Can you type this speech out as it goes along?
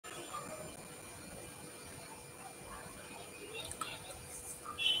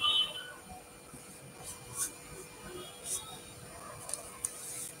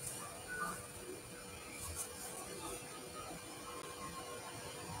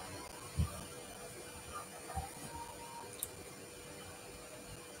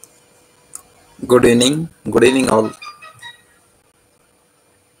Good evening. Good evening, all.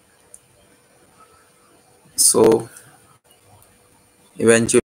 So,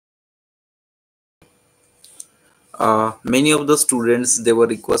 eventually, many of the students they were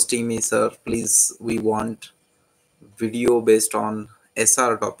requesting me, sir, please, we want video based on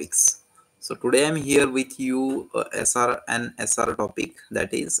SR topics. So today I'm here with you, SR and SR topic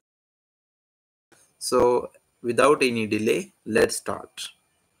that is. So, without any delay, let's start.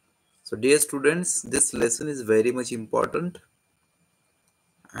 So, dear students, this lesson is very much important,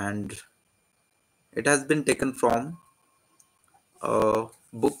 and it has been taken from a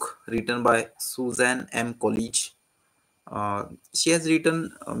book written by Susan M. Coolidge. She has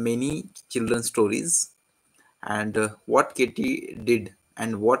written many children's stories, and what Katie did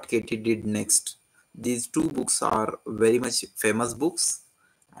and what Katie did next. These two books are very much famous books,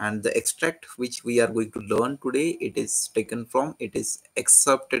 and the extract which we are going to learn today, it is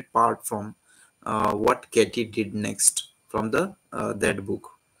excerpted part from what Katie did next from the that book.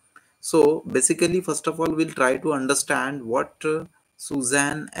 So basically, first of all, we'll try to understand what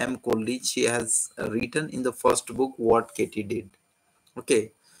Suzanne M. Coolidge she has written in the first book, What Katie Did.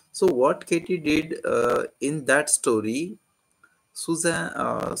 Okay, so what Katie did in that story,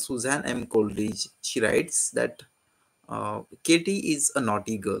 Suzanne M. Coolidge, she writes that Katie is a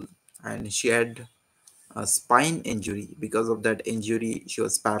naughty girl and she had a spine injury. Because of that injury, she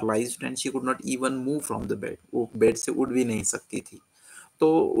was paralyzed and she could not even move from the bed. वो bed से उठ भी नहीं सकती थी. तो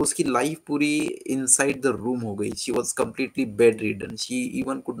उसकी life पूरी इनसाइड द रूम हो गई. She was completely bed ridden. She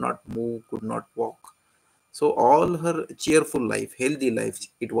even could not move, could not walk. So all her cheerful life, healthy life,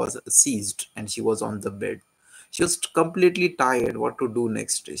 it was seized and she was on the bed. She was completely tired what to do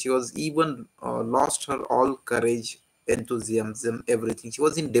next. She was even lost her all courage, enthusiasm, everything. She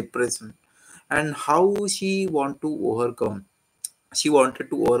was in depression. And how she want to overcome? She wanted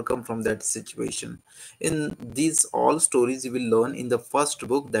to overcome from that situation. In these all stories you will learn in the first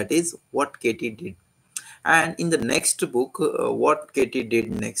book, that is what Katie did. And in the next book, what Katie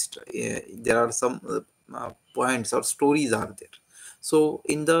did next, there are some points or stories are there. So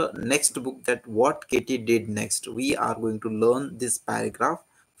in the next book, that what Katie did next, we are going to learn this paragraph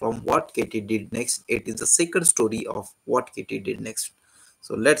from what Katie did next. It is the second story of what Katie did next.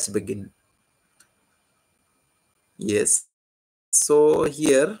 So let's begin. Yes, so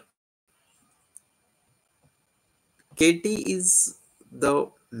here Katie is the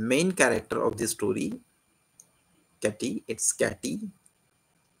main character of this story. Katie, it's Katie,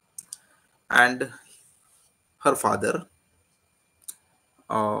 and her father,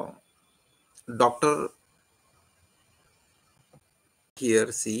 uh, Doctor.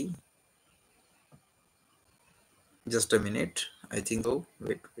 Here, see, just a minute. I think so.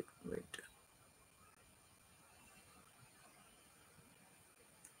 Wait.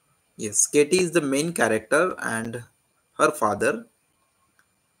 Yes, Katie is the main character, and her father,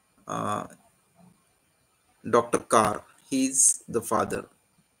 uh, Dr. Carr, he's the father.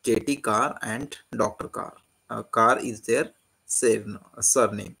 Katie Carr and Dr. Carr. Carr is their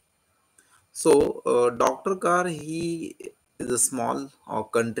surname. So, Dr. Carr, he is a small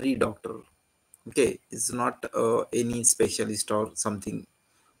country doctor. Okay, it's not any specialist or something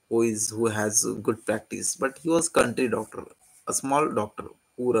who has a good practice, but he was country doctor, a small doctor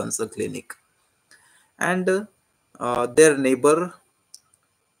who runs a clinic. And their neighbor,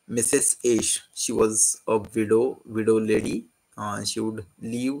 Mrs. Ash, she was a widow lady. She would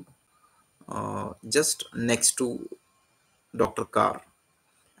live just next to Dr. Carr.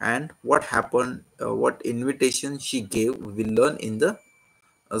 And what happened, what invitation she gave, we will learn in the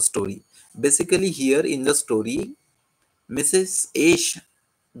story. Basically, here in the story, Mrs. Ash,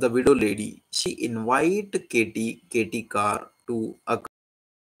 the widow lady, she invited Katie Carr to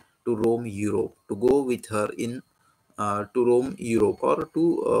roam Europe, to go with her in to roam Europe or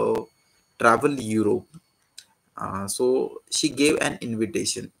to travel Europe. So she gave an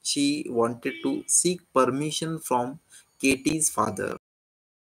invitation. She wanted to seek permission from Katie's father,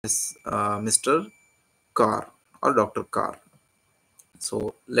 Mr. Carr or Dr. Carr.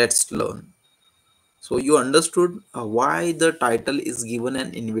 So let's learn. So you understood why the title is given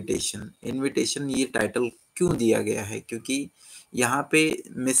an invitation. Invitation ये title क्यों दिया गया है, क्योंकि यहाँ पे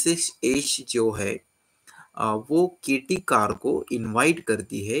Mrs एश जो है वो केटी कार को इनवाइट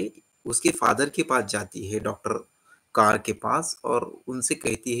करती है, उसके फादर के पास जाती है, डॉक्टर कार के पास, और उनसे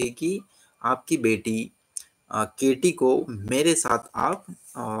कहती है कि आपकी बेटी केटी को मेरे साथ आप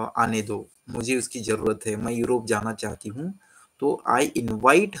आने दो, मुझे उसकी ज़रूरत है, मैं यूरोप जाना चाहती हूँ, तो I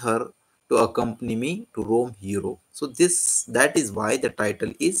invite her to accompany me to roam Europe. So that is why the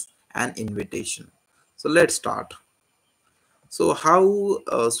title is an invitation. So let's start. So how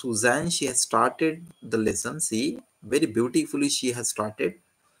Suzanne, she has started the lesson. See, very beautifully she has started.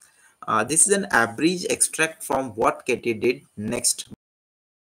 This is an average extract from what Katie did next.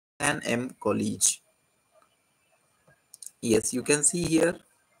 And M. Coolidge. Yes, you can see here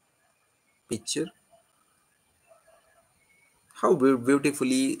picture how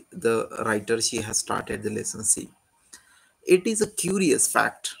beautifully the writer she has started the lesson. See, it is a curious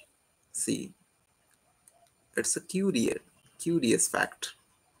fact. See, it's a curious fact.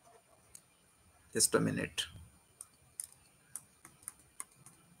 Just a minute.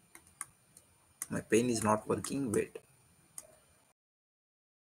 My pen is not working. Wait.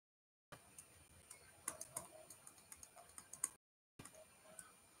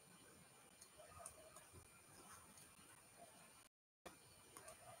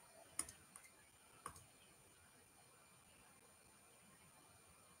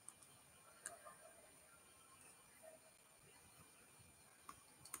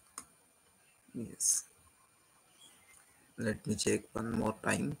 Yes. Let me check one more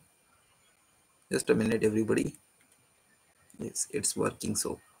time. Just a minute, everybody. Yes, it's working.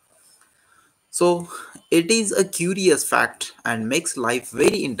 So it is a curious fact and makes life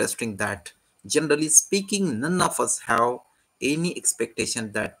very interesting that generally speaking, none of us have any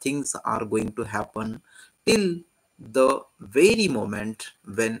expectation that things are going to happen till the very moment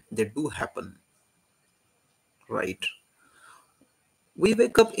when they do happen, right? We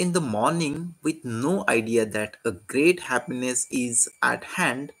wake up in the morning with no idea that a great happiness is at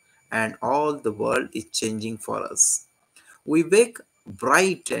hand and all the world is changing for us. We wake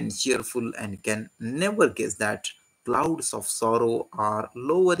bright and cheerful and can never guess that clouds of sorrow are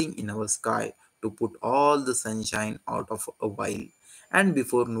lowering in our sky to put all the sunshine out of a while, and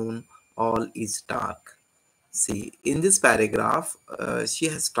before noon all is dark. See, in this paragraph, she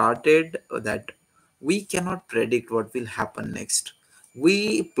has started that we cannot predict what will happen next.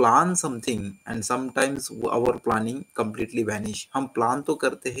 We plan something and sometimes our planning completely vanish. हम plan तो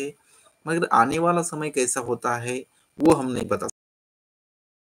करते हैं मगर आने वाला समय कैसा होता है वो हम नहीं बता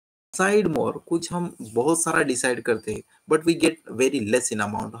डिसाइड मोर कुछ हम बहुत सारा डिसाइड करते हैं but we get very less in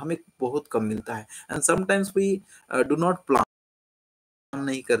amount हमें बहुत कम मिलता है and sometimes we do not plan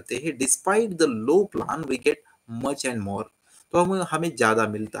नहीं करते हैं despite the low plan we get much and more तो हमें हमें ज्यादा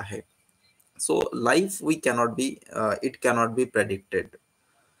मिलता है so life we cannot be it cannot be predicted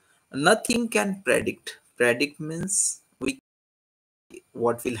nothing can predict means we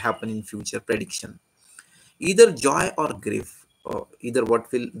what will happen in future prediction either joy or grief or either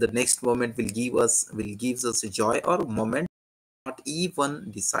what will the next moment will gives us joy or moment not even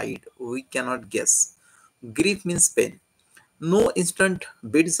decide we cannot guess grief means pain no instant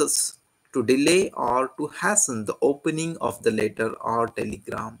bids us to delay or to hasten the opening of the letter or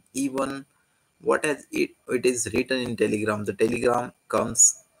telegram even what has it is written in telegram the telegram comes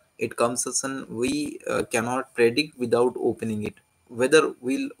it comes as and we cannot predict without opening it whether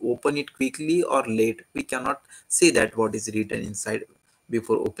we'll open it quickly or late we cannot say that what is written inside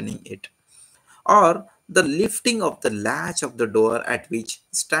before opening it or the lifting of the latch of the door at which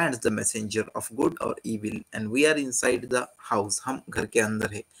stands the messenger of good or evil and we are inside the house हम घर के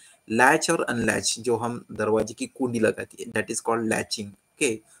अंदर है latch और अनलैच जो हम दरवाजे की कुंडी लगाती है that is called latching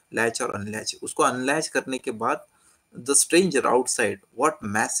okay latch और अनलैच उसको अनलैच करने के बाद the stranger outside what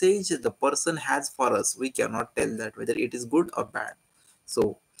message the person has for us we cannot tell that whether it is good or bad so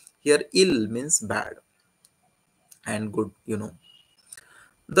here ill means bad and good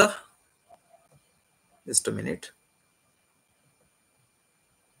the just a minute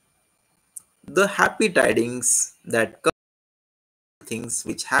the happy tidings that come things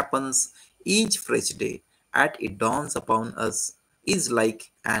which happens each fresh day at it dawns upon us is like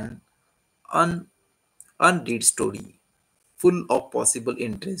an un- unread story full of possible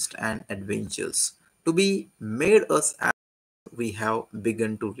interest and adventures to be made us as we have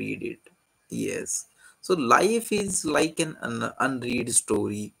begun to read it. Yes. So life is like an unread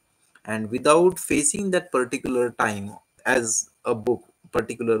story, and without facing that particular time as a book,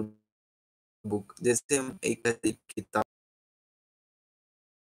 particular book, जैसे हम एक किताब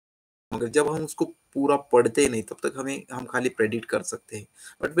मगर जब हम उसको पूरा पढ़ते नहीं तब तक हमें हम खाली प्रेडिक्ट कर सकते हैं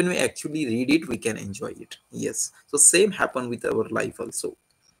but when we actually read it we can enjoy it yes so same happen with our life also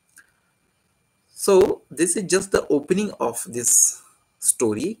so this is just the opening of this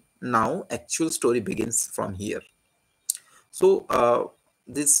story now actual story begins from here so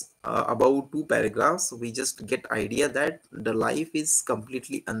this about two paragraphs we just get idea that the life is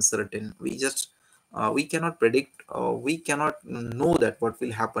completely uncertain we just we cannot predict we cannot know that what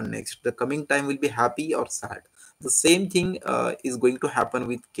will happen next the coming time will be happy or sad the same thing is going to happen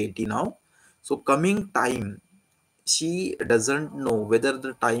with Katie now so coming time she doesn't know whether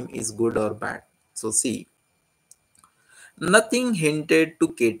the time is good or bad. So see, nothing hinted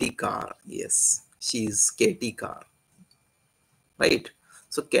to Katie Carr. Yes, she is Katie Carr, right?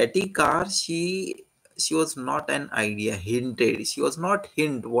 So Katie Carr, she was not an idea hinted. She was not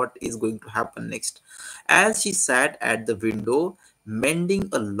hint what is going to happen next. As she sat at the window, mending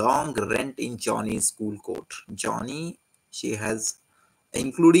a long rent in Johnny's school coat. Johnny, she has,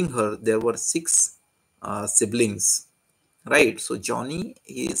 including her, there were six siblings, right? So Johnny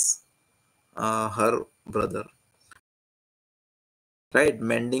is her brother, right?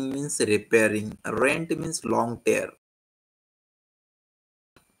 Mending means repairing. Rent means long tear.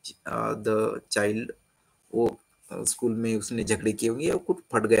 The child वो school में उसने झगड़े किए होंगे या कुछ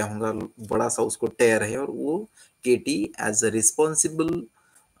फट गया होगा, बड़ा सा उसको टेयर है, और वो केटी as a responsible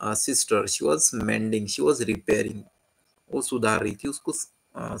sister she was mending, she was repairing, वो सुधार रही थी, उसको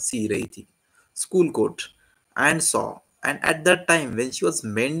सी रही थी school coat, and saw, and at that time when she was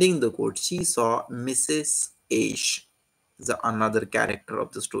mending the coat she saw Mrs ash, the another character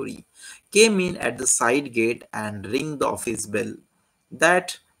of the story, came in at the side gate and ring the office bell.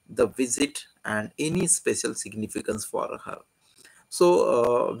 That the visit and any special significance for her. So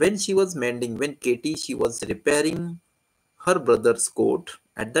when she was mending, when Katie she was repairing her brother's coat,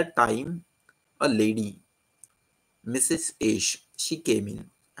 at that time a lady, Mrs. Ash, she came in,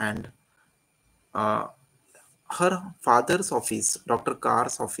 and uh, her father's office, Dr.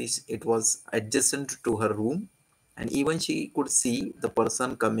 Carr's office, it was adjacent to her room, and even she could see the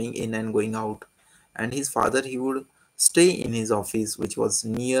person coming in and going out. And his father, he would stay in his office, which was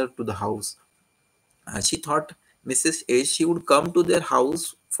near to the house. She thought Mrs. A, she would come to their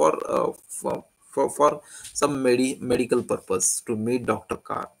house for some medical purpose to meet Dr.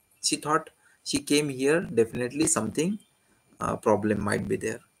 Carr. She thought she came here, definitely something problem might be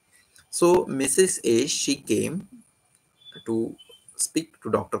there. So Mrs. A, she came to speak to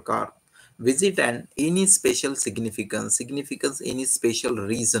Dr. Carr, visit, and any special significance, any special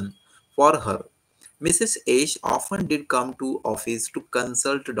reason for her. Mrs. H often did come to office to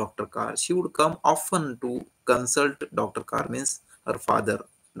consult Dr. Carr. She would come often to consult Dr. Carr, means her father,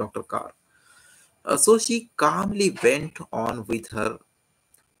 Dr. Carr. So she calmly went on with her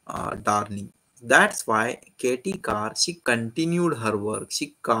darning. That's why Katie Carr, she continued her work.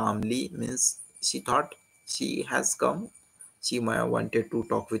 She calmly, means she thought she has come. She might wanted to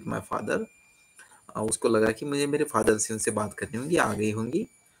talk with my father. उसको लगा कि मुझे मेरे father से उनसे बात करनी होगी, आ गई होंगी,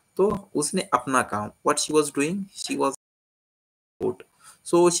 तो उसने अपना काम, what she was doing, she was out.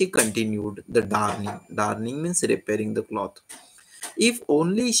 So she continued the darning. Darning means repairing the cloth. If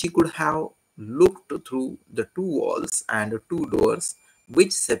only she could have looked through the two walls and two doors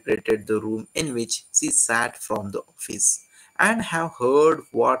which separated the room in which she sat from the office, and have heard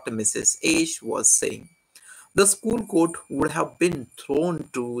what Mrs. H was saying. The school coat would have been thrown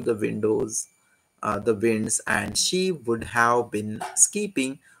to the windows, the winds, and she would have been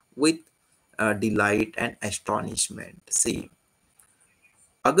skipping with delight and astonishment. See,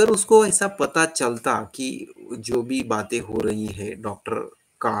 अगर उसको ऐसा पता चलता कि जो भी बातें हो रही है डॉक्टर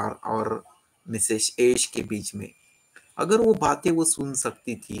कार और मिसेस एश के बीच में, अगर वो बातें वो सुन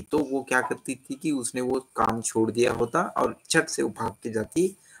सकती थी, तो वो क्या करती थी कि उसने वो काम छोड़ दिया होता और झट से वो भाग के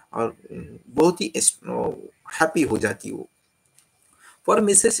जाती, और बहुत ही हैप्पी हो जाती वो. For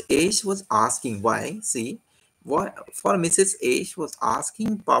Mrs. H was asking why, see, why, for Mrs. H was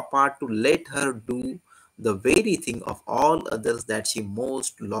asking Papa to let her do the very thing of all others that she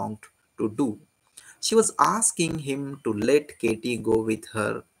most longed to do. She was asking him to let Katie go with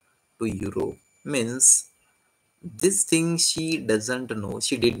her to Europe. Means this thing she doesn't know.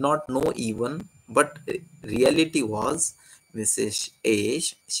 She did not know even, but reality was Mrs.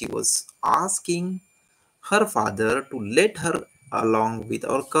 H. She was asking her father to let her along with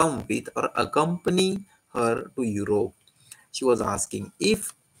or come with or accompany her to Europe. She was asking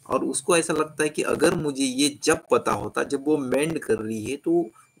if, और उसको ऐसा लगता है कि अगर मुझे ये जब पता होता, जब वो मेंड कर रही है, तो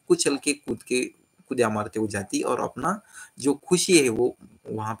कुचल के कूदा मारते हो जाती और अपना जो खुशी है वो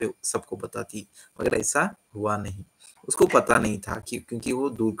वहां पे सबको बताती, मगर ऐसा हुआ नहीं. उसको पता नहीं था कि क्योंकि वो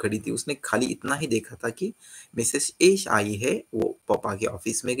दूर खड़ी थी, उसने खाली इतना ही देखा था कि मिसेस एश आई है, वो पापा के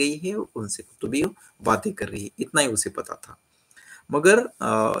ऑफिस में गई है और उनसे तो भी बातें कर रही है, इतना ही उसे पता था. मगर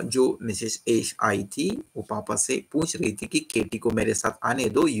जो मिसेस एश आई थी, वो पापा से पूछ रही थी कि केटी को मेरे साथ आने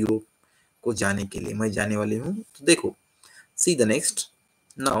दो यूरोप को जाने के लिए, मैं जाने वाली हूँ. तो देखो, see the next.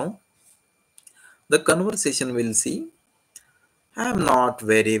 Now the conversation will see. I am not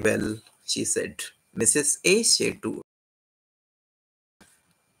very well, she said. Mrs ash said to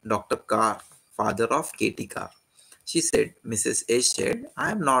Dr. Carr, father of Katie Carr. She said, Mrs. H said,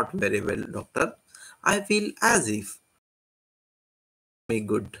 I am not very well, doctor. I feel as if me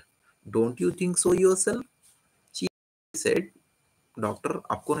good. Don't you think so yourself? She said, doctor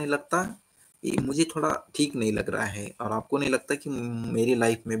आपको नहीं लगता ये मुझे थोड़ा ठीक नहीं लग रहा है और आपको नहीं लगता कि मेरी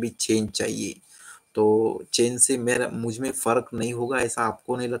लाइफ में भी चेंज चाहिए तो चेंज से मेरा मुझ में फर्क नहीं होगा ऐसा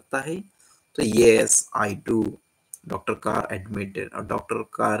आपको नहीं लगता है तो yes I do doctor car admitted और डॉक्टर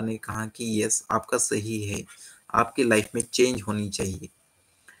कार ने कहा कि यस आपका सही है आपकी लाइफ में चेंज होनी चाहिए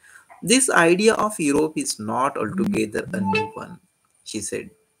this idea of Europe is not altogether a new one she said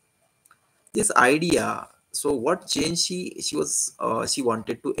this idea so what change she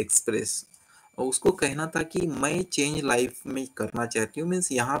wanted to express उसको कहना था कि मैं चेंज लाइफ में करना चाहती हूँ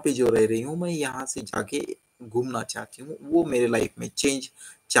मीन्स यहाँ पे जो रह रही हूँ मैं यहाँ से जाके घूमना चाहती हूँ वो मेरे लाइफ में चेंज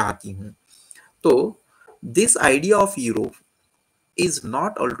चाहती हूँ तो this idea of Europe is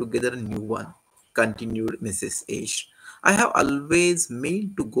not altogether a new one, continued Mrs. H. I have always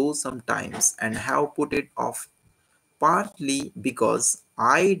meant to go sometimes and have put it off partly because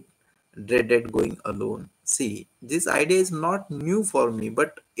I dreaded going alone. See, this idea is not new for me,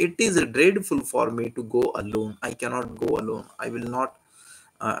 but it is dreadful for me to go alone. I cannot go alone. I will not.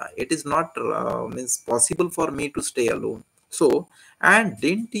 It is not means possible for me to stay alone. So, and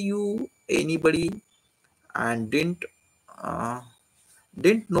didn't you anybody and uh,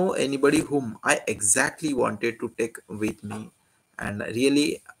 didn't know anybody whom I exactly wanted to take with me, and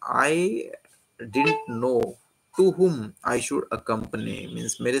really I didn't know to whom I should accompany.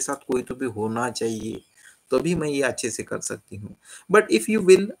 Means मेरे साथ कोई तो भी होना चाहिए तभी मैं ये अच्छे से कर सकती हूँ. But if you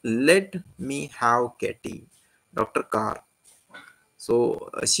will let me have Katie, Dr. Carr. So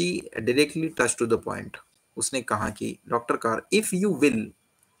she directly touched to the point. उसने कहा कि doctor car if you will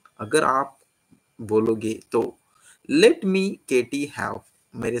अगर आप बोलोगे तो लेट मी केटी हैव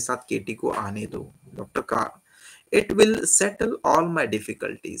मेरे साथ केटी को आने दो डॉक्टर का it will settle all my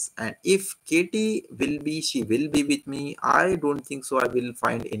difficulties and if Katie will be she will be with me I don't think so I will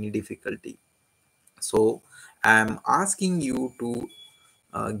find any difficulty so I am asking you to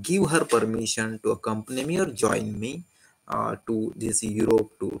give her permission to accompany me or join me to this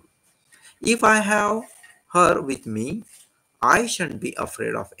Europe tour if I have her with me I shunt be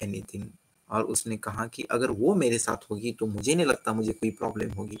afraid of anything और उसने कहा कि अगर वो मेरे साथ होगी तो मुझे नहीं लगता मुझे कोई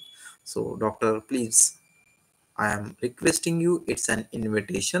प्रॉब्लम होगी so doctor please I am requesting you it's an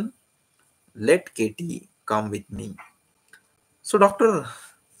invitation late Katie come with me so doctor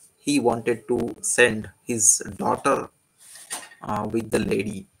he wanted to send his daughter with the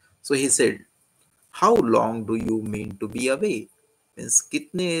lady so he said how long do you mean to be away means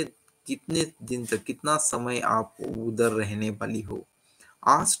कितने कितने दिन तक कितना समय आप उधर रहने वाली हो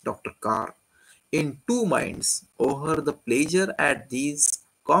asked Dr. Carr in two minds over the pleasure at these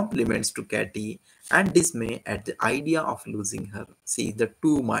compliments to Katie and dismay at the idea of losing her. See, the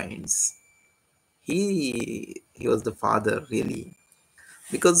two minds. He was the father, really.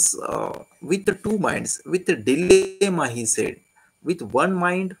 Because with the two minds, with the dilemma, he said, with one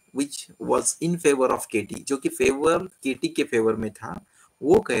mind which was in favor of Katie, जो कि favour केटी के favour में था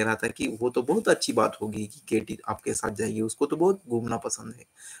वो कह रहा था कि वो तो बहुत अच्छी बात होगी कि केटी आपके साथ जाएगी उसको तो बहुत घूमना पसंद है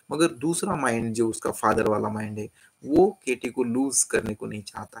मगर दूसरा माइंड जो उसका फादर वाला माइंड है वो केटी को लूज करने को नहीं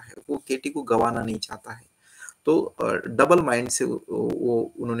चाहता है वो केटी को गंवाना नहीं चाहता है तो डबल माइंड से वो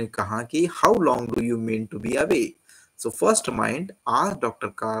उन्होंने कहा कि how long do you mean to be away so first mind आज doctor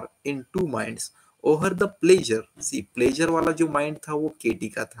car in two minds over the pleasure C pleasure वाला जो माइंड था वो केटी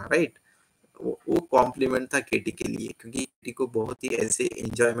का था राइट वो कॉम्प्लीमेंट था केटी के लिए क्योंकि केटी को बहुत ही ऐसे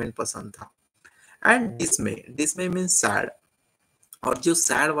एंजॉयमेंट पसंद था एंड डिसमे मीन्स सैड और जो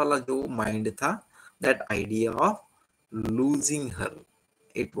सैड वाला जो माइंड था that idea of losing her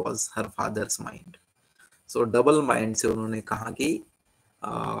it was her father's mind so double mind से उन्होंने कहा कि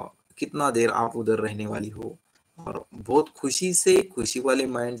कितना देर आप उधर रहने वाली हो और बहुत खुशी से खुशी वाले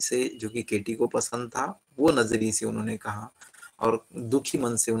माइंड से जो कि केटी को पसंद था वो नजरिए से उन्होंने कहा और दुखी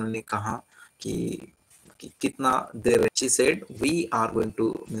मन से उन्होंने कहा कि कितना there she said we are going to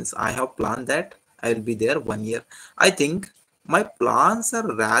means I have plan that I will be there 1 year I think my plans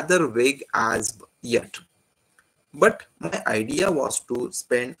are rather vague as yet but my idea was to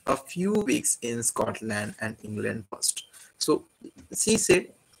spend a few weeks in Scotland and England first. So she said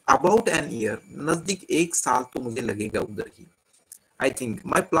about an year, नजदीक एक साल तो मुझे लगेगा उधर ही. I think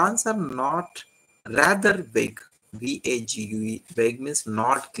my plans are not rather vague. VAGUE vague means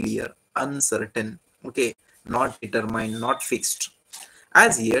not clear, uncertain. Okay, not determined, not fixed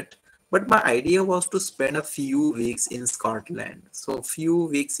as yet. But my idea was to spend a few weeks in Scotland. So few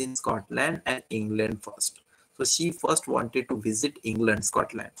weeks in Scotland and England first. So she first wanted to visit England,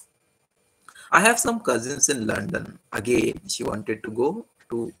 Scotland. I have some cousins in London. Again, she wanted to go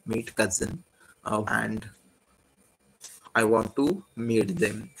to meet cousin. and I want to meet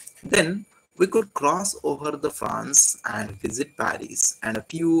them. Then we could cross over the France and visit Paris and a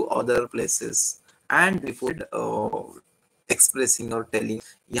few other places. And before expressing or telling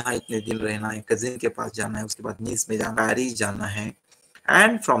यहाँ इतने दिन रहना है, cousin के पास जाना है, उसके बाद नीस में जाना, पेरिस जाना है,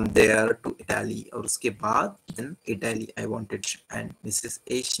 and from there to Italy, और उसके बाद then Italy I wanted. And Mrs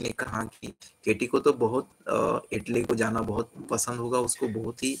एश ने कहा कि केटी को तो बहुत इटली को जाना बहुत पसंद होगा, उसको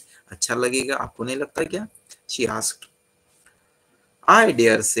बहुत ही अच्छा लगेगा, आपको नहीं लगता क्या? She asked. आई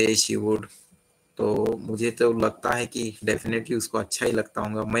डेयर से शी वुड, तो मुझे तो लगता है कि डेफिनेटली उसको अच्छा ही लगता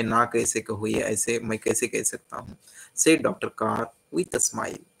होगा, मैं ना कैसे कहूँ, ये ऐसे मैं कैसे कह सकता हूँ? से doctor car with a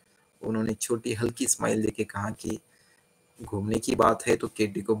smile, उन्होंने छोटी हल्की स्माइल देके कहा कि घूमने की बात है तो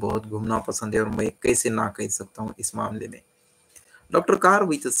केटी को बहुत घूमना पसंद है और मैं कैसे ना कह सकता हूँ इस मामले में। Doctor car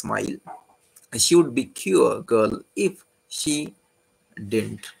with a smile, she would be cure girl if she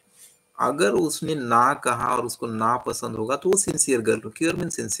didn't, अगर उसने ना कहा और उसको ना पसंद होगा तो वो sincere girl, cure mean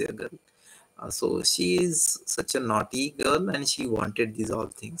sincere girl. So she is such a naughty girl and she wanted these all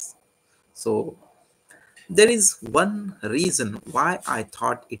things. So there is one reason why I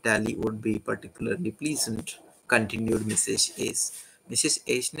thought Italy would be particularly pleasant, continued Mrs. H. Mrs.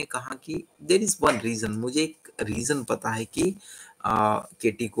 H ने कहा कि there is one reason, मुझे एक reason पता है कि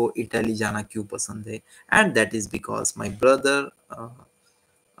केटी को Italy जाना क्यों पसंद है, and that is because my brother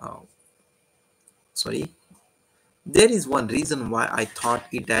uh, sorry, there is one reason why I thought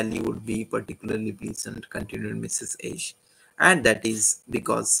Italy would be particularly pleasant, continued Mrs. H, and that is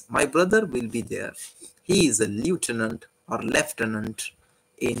because my brother will be there. He is a lieutenant or lieutenant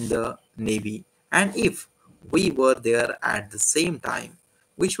in the Navy, and if we were there at the same time,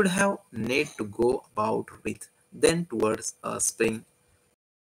 we should have need to go about with. Then towards spring,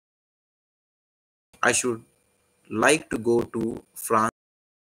 I should like to go to France,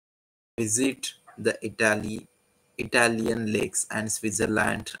 visit the Italian lakes and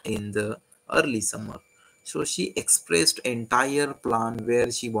Switzerland in the early summer. So she expressed entire plan where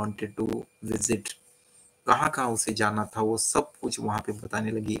she wanted to visit, कहाँ कहाँ उसे जाना था वो सब कुछ वहाँ पे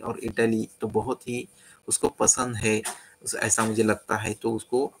बताने लगी, और इटली तो बहुत ही उसको पसंद है, ऐसा मुझे लगता है, तो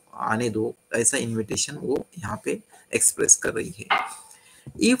उसको आने दो, ऐसा इनविटेशन वो यहाँ पे एक्सप्रेस कर रही है।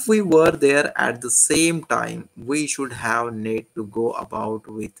 If we were there at the same time, we should have need to go about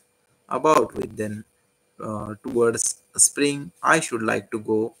with then towards spring. I should like to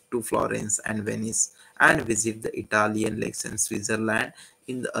go to Florence and Venice and visit the Italian lakes and Switzerland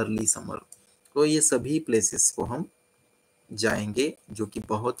in the early summer. तो ये सभी places को हम जाएंगे जो कि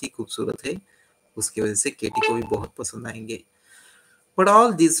बहुत ही खूबसूरत है, उसकी वजह से केटी को भी बहुत पसंद आएंगे। But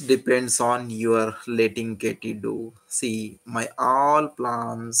all this depends on your letting Katie do. See, my all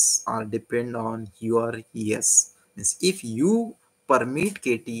plans are depend on your yes. Means if you permit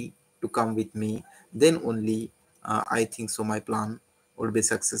Katie to come with me, then only I think so my plan would be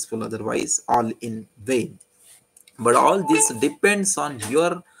successful. Otherwise, all in vain. But all this depends on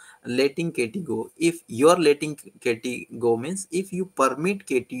your letting Katie go. If you're letting Katie go means if you permit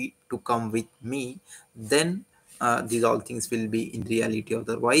Katie to come with me, then these all things will be in reality.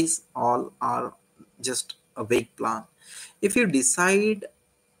 Otherwise, all are just a vague plan. If you decide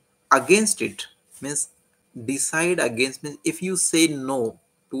against it, means decide against means if you say no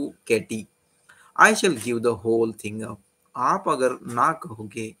to Katie, I shell give the whole thing up. आप अगर ना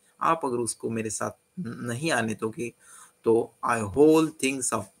कहोगे, आप अगर उसको मेरे साथ नहीं आने दोगे, तो आई whole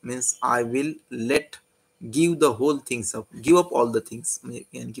things up means I will let give the whole things up, give up all the things,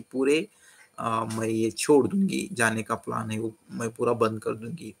 यानी कि पूरे मैं ये छोड़ दूंगी, जाने का प्लान है वो मैं पूरा बंद कर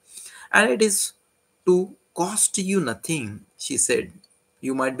दूंगी। And it is to cost you nothing, she said.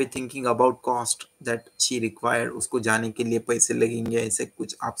 You might be thinking about cost that she required, उसको जाने के लिए पैसे लगेंगे, ऐसे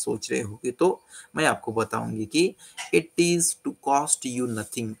कुछ आप सोच रहे होगे, तो मैं आपको बताऊंगी कि it is to cost you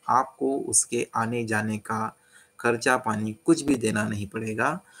nothing, आपको उसके आने जाने का खर्चा पानी कुछ भी देना नहीं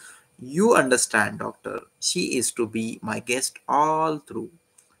पड़ेगा। You understand doctor, she is to be my guest all through.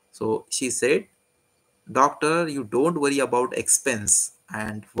 So she said, doctor, you don't worry about expense.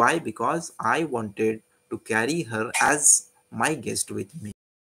 And why? Because I wanted to carry her as my guest with me.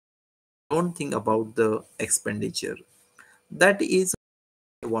 Don't think about the expenditure. That is,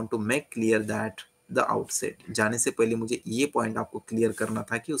 I want to make clear that the outset. जाने से पहले मुझे ये point आपको clear करना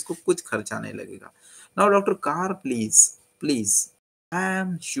था कि उसको कुछ खर्चा नहीं लगेगा। Now, Dr. Carr, please, I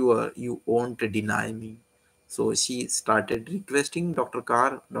am sure you won't deny me. So she started requesting Dr.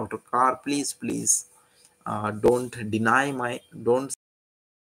 Carr, please, don't deny don't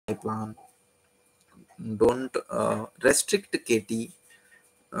my plan, don't restrict Katie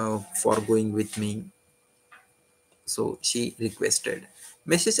for going with me. So she requested.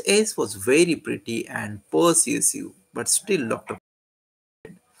 Mrs. S was very pretty and persuasive, but still Dr.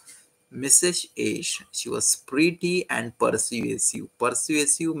 Mrs. H, she was pretty and persuasive.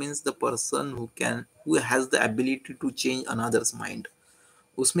 Persuasive means the person who has the ability to change another's mind.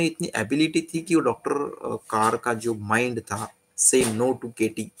 उसमें इतनी ability थी कि वो doctor car का जो mind था से no to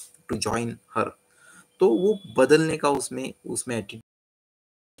Katie to join हर, तो वो बदलने का उसमें उसमें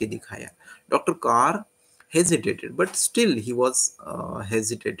एटीट्यूड दिखाया. Doctor car hesitated, but still he was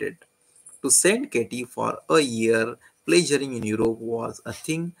hesitated. To send Katie for a year pleasuring in Europe was a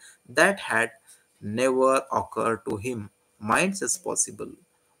thing that had never occurred to him. Minds as possible.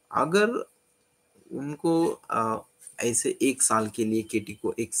 अगर उनको ऐसे एक साल के लिए केटी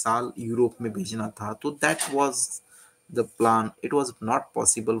को एक साल यूरोप में भेजना था तो that was the plan. It was not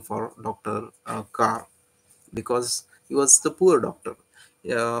possible for doctor car because he was the poor doctor.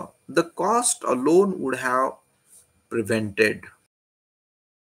 The cost alone would have prevented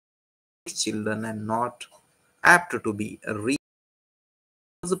children and not apt to be a rich.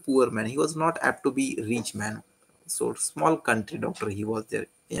 He was a poor man. He was not apt to be rich man. So small country doctor he was there,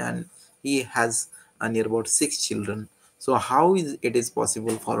 and he has near about six children. So how is it is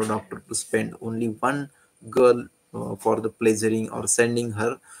possible for a doctor to spend only one girl for the pleasuring or sending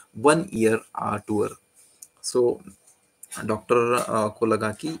her 1 year tour? So doctor को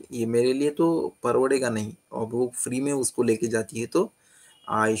लगा कि ये मेरे लिए तो परवड़ेगा नहीं, और वो फ्री में उसको लेके जाती है तो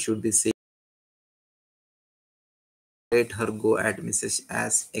आई शुड बी से let her go at Mrs.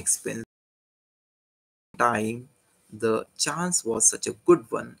 S expense. Time the chance was such a good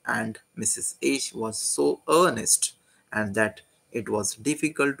one and Mrs. H was so earnest and that it was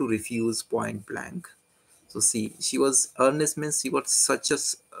difficult to refuse point blank. So see, she was earnest means she was such a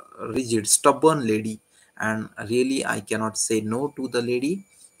rigid, stubborn lady, and really I cannot say no to the lady.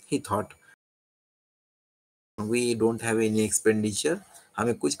 He thought, we don't have any expenditure,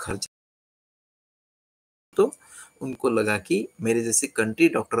 हमें कुछ खर्च. तो उनको लगा कि मेरे जैसे country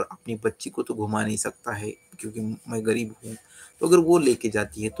doctor अपनी बच्ची को तो घुमा नहीं सकता है क्योंकि मैं गरीब हूँ, तो अगर वो लेके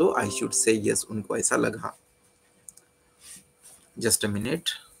जाती है तो आई शुड से यस. उनको ऐसा लगा. Just a minute.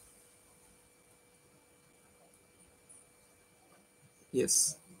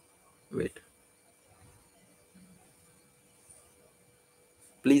 Yes, wait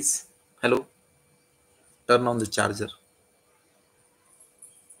please. Hello, turn on the charger.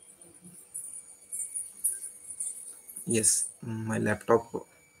 Yes, my laptop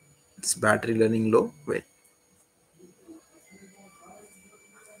it's battery running low. Wait.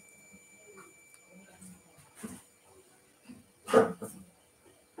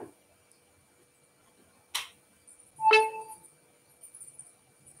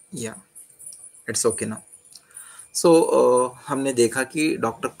 या, इट्स ओके नाउ. सो हमने देखा कि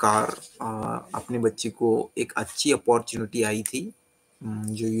डॉक्टर कार अपने बच्ची को एक अच्छी अपॉर्चुनिटी आई थी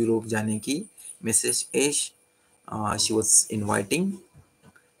जो यूरोप जाने की. Mrs ash she was inviting,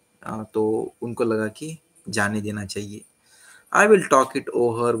 तो उनको लगा कि जाने देना चाहिए. I will talk it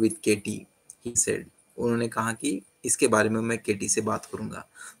over with Katie, he said. उन्होंने कहा कि इसके बारे में मैं केटी से बात करूंगा.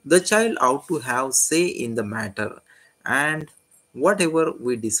 The child out to have से in the matter and what ever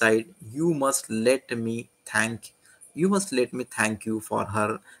we decide thank you must let me thank you for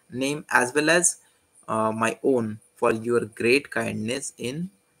her name as well as my own for your great kindness in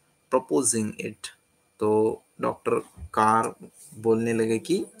proposing it. तो doctor car बोलने लगे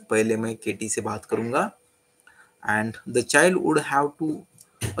कि पहले मैं केटी से बात करूंगा and the child would have to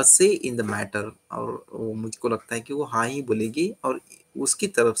से इन द मैटर. और मुझको लगता है कि वो हाँ ही बोलेगी और उसकी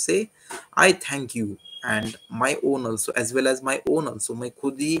तरफ से आई thank you and my own also as well as my own also. मैं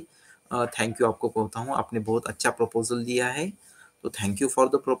खुद ही थैंक यू आपको कहता हूँ, आपने बहुत अच्छा प्रपोजल दिया है. तो thank you for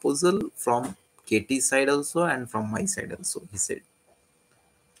the proposal from Katie side also and from my side also, he said.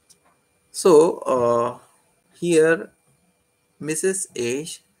 So here Mrs. A,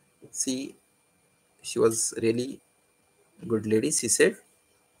 she was really good lady. She said,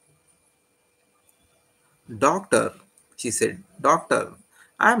 "Doctor," she said, "Doctor,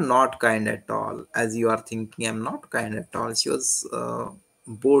 I'm not kind at all. As you are thinking, I'm not kind at all." She was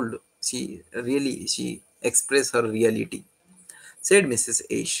bold. She expressed her reality. Said Mrs.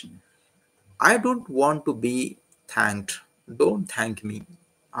 H, "I don't want to be thanked. Don't thank me.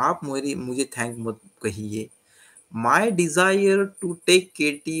 आप मुझे thank मत कहिए. My desire to take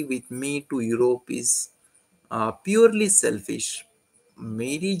Katie with me to Europe is purely selfish.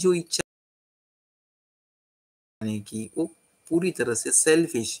 मेरी जो इच्छा है कि वो पूरी तरह से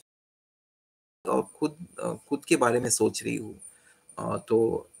सेल्फिश और खुद के बारे में सोच रही हूँ.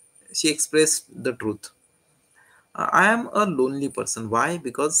 तो she express the truth. I am a lonely person. Why?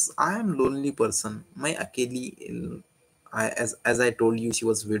 Because I am lonely person. मैं अकेली, as I told you, she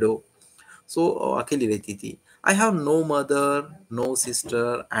was widow. So अकेली रहती थी. I have no mother, no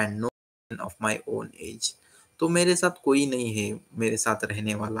sister, and no man of my own age. तो मेरे साथ कोई नहीं है मेरे साथ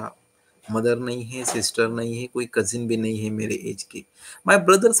रहने वाला. मदर नहीं है, सिस्टर नहीं है, कोई कजिन भी नहीं है मेरे एज के. My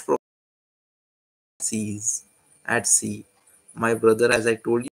brother's profession is at sea. My brother, as I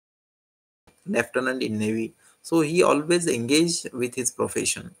told you, lieutenant in navy, so he always engaged with his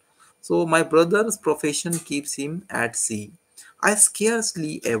profession. So my brother's profession keeps him at sea. I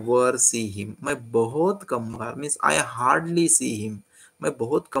scarcely ever see him. मैं बहुत कम बार, means I hardly see him, मैं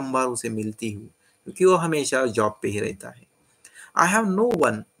बहुत कम बार उसे मिलती हूँ क्योंकि वो हमेशा जॉब पे ही रहता है. I have no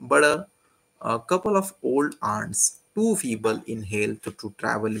one but a couple of old aunts, too feeble in health to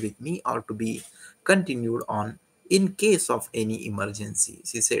travel with me or to be continued on in case of any emergency.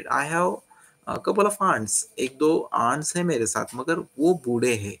 She said, I have a couple of aunts. एक दो aunts हैं मेरे साथ मगर वो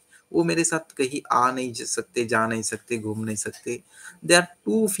बूढ़े हैं. वो मेरे साथ कहीं आ नहीं सकते, जा नहीं सकते, घूम नहीं सकते. They are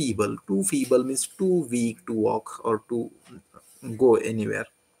too feeble. Too feeble means too weak to walk or to go anywhere.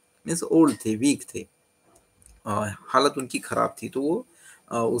 Means old थे, weak थे. हालत उनकी खराब थी तो वो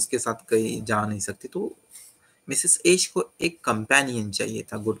उसके साथ कहीं जा नहीं सकती. तो मिसेस एच को एक कंपेनियन चाहिए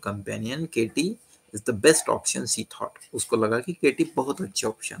था, good companion. Katie is the best option C thought. उसको लगा कि केटी बहुत अच्छी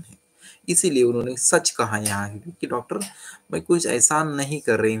ऑप्शन है, इसीलिए उन्होंने सच कहा यहाँ कि डॉक्टर मैं कुछ ऐसा नहीं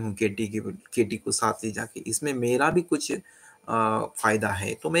कर रही हूँ केटी को साथ ले जाके, इसमें मेरा भी कुछ फायदा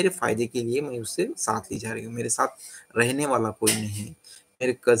है, तो मेरे फायदे के लिए मैं उससे साथ ले जा रही हूँ. मेरे साथ रहने वाला कोई नहीं,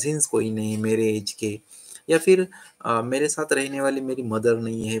 मेरे कजिन्स कोई नहीं मेरे एज के, या फिर मेरे साथ रहने वाली मेरी मदर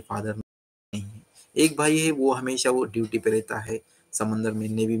नहीं है, फादर नहीं है. एक भाई है वो हमेशा वो ड्यूटी पे रहता है, समंदर में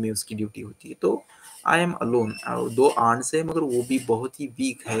नेवी में उसकी ड्यूटी होती है. तो आई एम अलोन. और दो आंट्स है मगर वो भी बहुत ही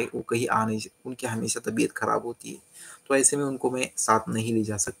वीक है, वो कहीं आ नहीं, उनकी हमेशा तबीयत खराब होती है, तो ऐसे में उनको मैं साथ नहीं ले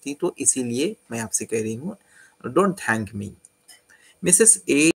जा सकती. तो इसीलिए मैं आपसे कह रही हूँ, don't thank me. Mrs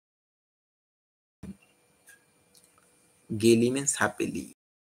A गेली means happily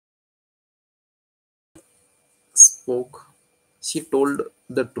spoke. She told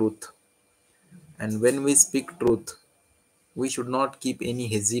the truth, and when we speak truth, we should not keep any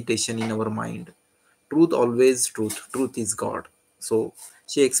hesitation in our mind. Truth always truth. Truth is God. So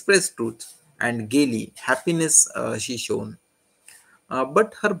she expressed truth and gaily happiness she shown.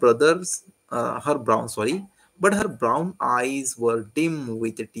 But her brothers, her brown sorry, but her brown eyes were dim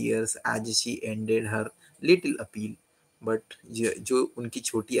with tears as she ended her little appeal. But जो उनकी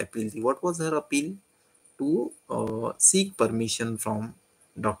छोटी appeal थी, what was her appeal? To seek permission from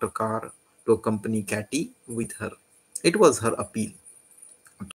Dr. Carr to accompany Cathy with her. It was her appeal.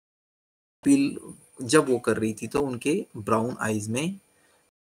 Appeal जब वो कर रही थी तो उनके ब्राउन आईज में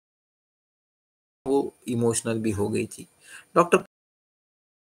वो इमोशनल भी हो गई थी. Doctor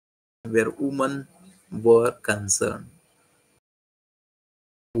where woman were concern,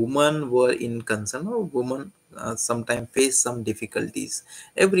 women were in concern, or women sometimes face some difficulties.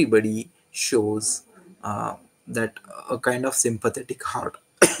 Everybody shows that a kind of sympathetic heart.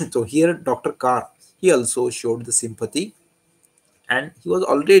 So here Dr. Carr, he also showed the sympathy, and he was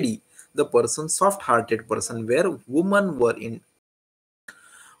already the person, soft hearted person, where women were in,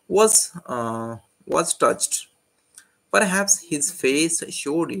 was was touched. Perhaps his face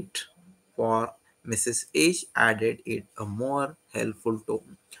showed it, for Mrs. H added it a more helpful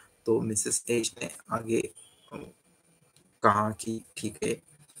tone. तो Mrs H ने आगे कहा कि ठीक है,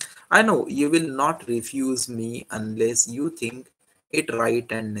 I know you will not refuse me unless you think it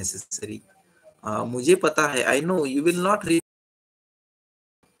right and necessary. मुझे पता है, I know you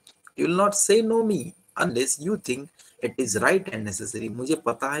will not say no me unless you think it is right and necessary. मुझे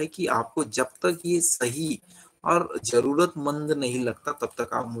पता है कि आपको जब तक ये सही और जरूरतमंद नहीं लगता तब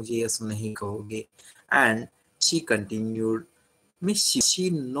तक आप मुझे यस नहीं कहोगे. And she continued, Miss she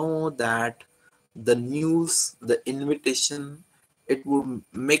know that the news, the invitation, it would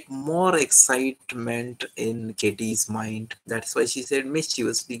make more excitement in Katie's mind. That's why she said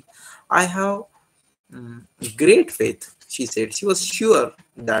mischievously, I have great faith. She said she was sure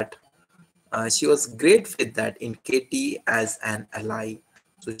that she was great with that in Katie as an ally.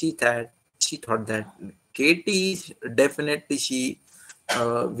 So she thought that Katie definitely she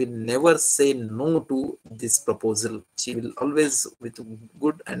will never say no to this proposal. She will always, with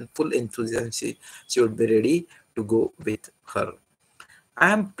good and full enthusiasm, she would be ready to go with her.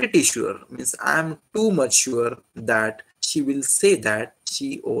 I am pretty sure, means I am too much sure that she will say that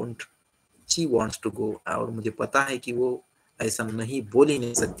she wants to go. और मुझे पता है कि वो ऐसा नहीं बोल ही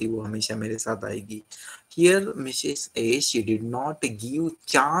नहीं सकती, वो हमेशा मेरे साथ आएगी. Here Mrs. A, she did not give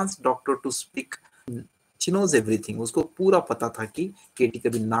chance doctor to speak. She knows everything, उसको पूरा पता था कि केटी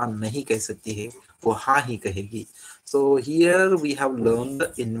कभी ना नहीं कह सकती है, वो हाँ ही कहेगी. So here we have learn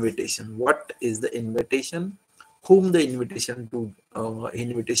the invitation. What is the invitation? Whom the invitation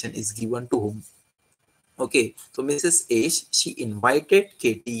is given to whom? Okay, so Mrs. H, she invited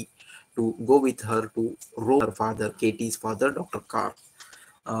Katie to go with her to Rome, her father, Katie's father, Dr. Carr.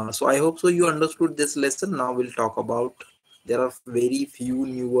 So I hope so you understood this lesson. Now we'll talk about, there are very few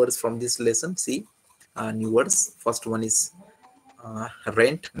new words from this lesson. See, new words. First one is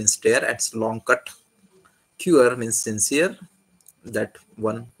rent means stare, it's long cut. Cure means sincere, that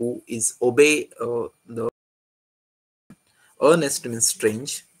one who is obey the. Earnest means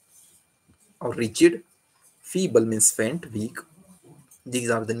strange or rigid. Feeble means faint, weak. These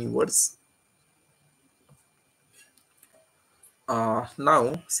are the new words.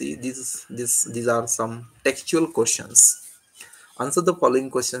 Now, see, these are some textual questions. Answer the following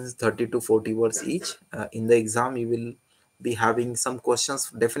questions, 30 to 40 words each. In the exam, you will be having some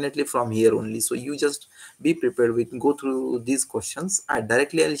questions definitely from here only. So you just be prepared with, go through these questions.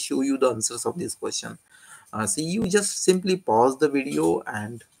 Directly I'll show you the answers of this question. See, you just simply pause the video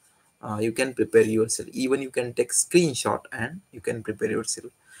and you can prepare yourself. Even you can take screenshot and you can prepare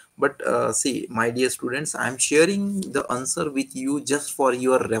yourself. But see, my dear students, I'm sharing the answer with you just for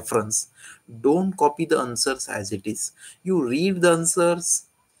your reference. Don't copy the answers as it is. You read the answers,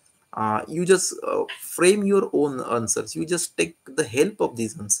 you just frame your own answers, you just take the help of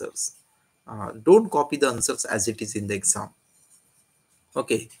these answers. Don't copy the answers as it is in the exam.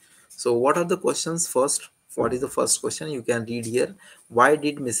 Okay, so what are the questions? First, what is the first question? You can read here. Why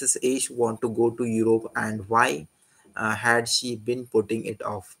did Mrs. H want to go to Europe, and why had she been putting it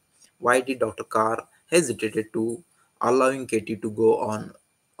off? Why did Dr. Carr hesitated to allowing Katie to go on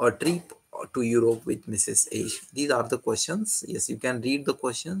a trip to Europe with Mrs. H? These are the questions. Yes, you can read the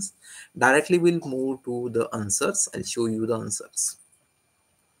questions. Directly we'll move to the answers. I'll show you the answers.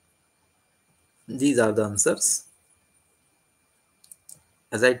 These are the answers.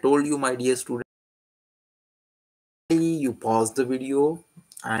 As I told you, my dear students, you pause the video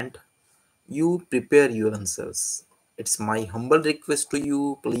and you prepare your answers. It's my humble request to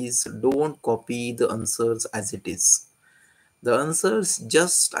you, please don't copy the answers as it is. The answers,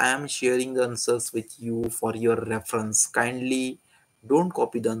 just I am sharing the answers with you for your reference. Kindly don't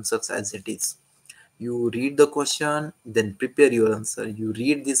copy the answers as it is. You read the question, then prepare your answer. You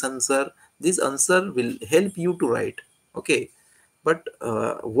read this answer will help you to write. Okay, but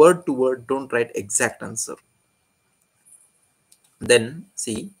word to word, don't write exact answer. Then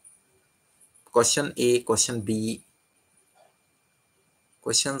see, question A, question B,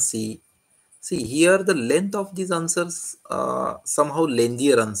 question C. See here the length of these answers, somehow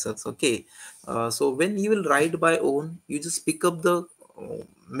lengthier answers. Okay, so when you will write by own, you just pick up the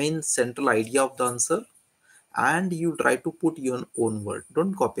main central idea of the answer and you try to put your own word.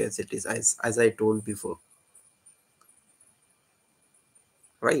 Don't copy as it is, as I told before.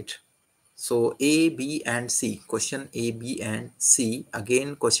 Right. So A, B, and C. Question A, B, and C.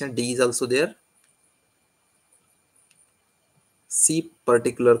 Again, question D is also there. See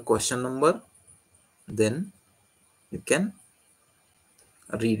particular question number, then you can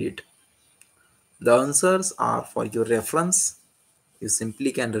read it. The answers are for your reference. You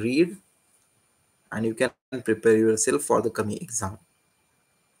simply can read and you can prepare yourself for the coming exam.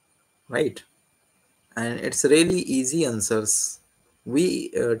 Right? And it's really easy answers. We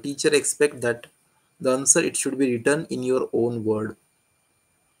teacher expect that the answer, it should be written in your own word,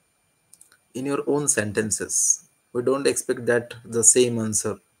 in your own sentences. We don't expect that the same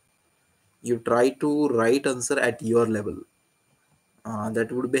answer. You try to write answer at your level.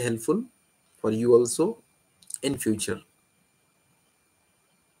 That would be helpful for you also in future.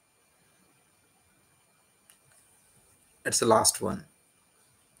 That's the last one.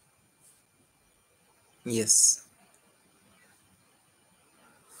 Yes.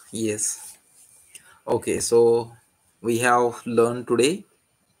 Yes. Okay, so we have learned today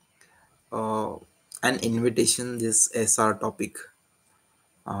uh, an invitation, this SR topic.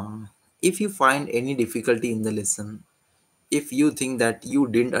 If you find any difficulty in the lesson, if you think that you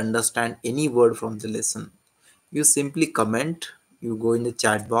didn't understand any word from the lesson, you simply comment. You go in the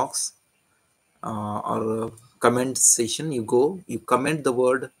chat box or comment session. You go, you comment the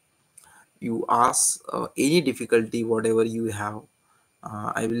word, you ask any difficulty, whatever you have.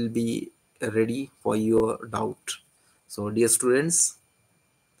 I will be ready for your doubt. So, dear students,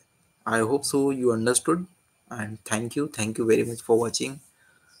 I hope so you understood, and thank you very much for watching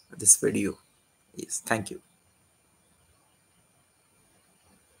this video. Yes, thank you.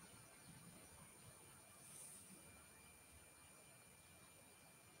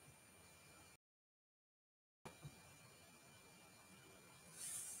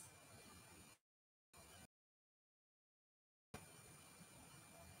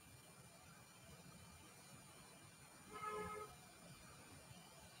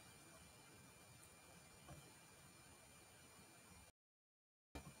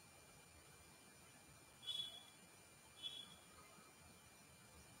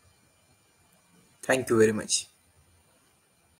 Thank you very much.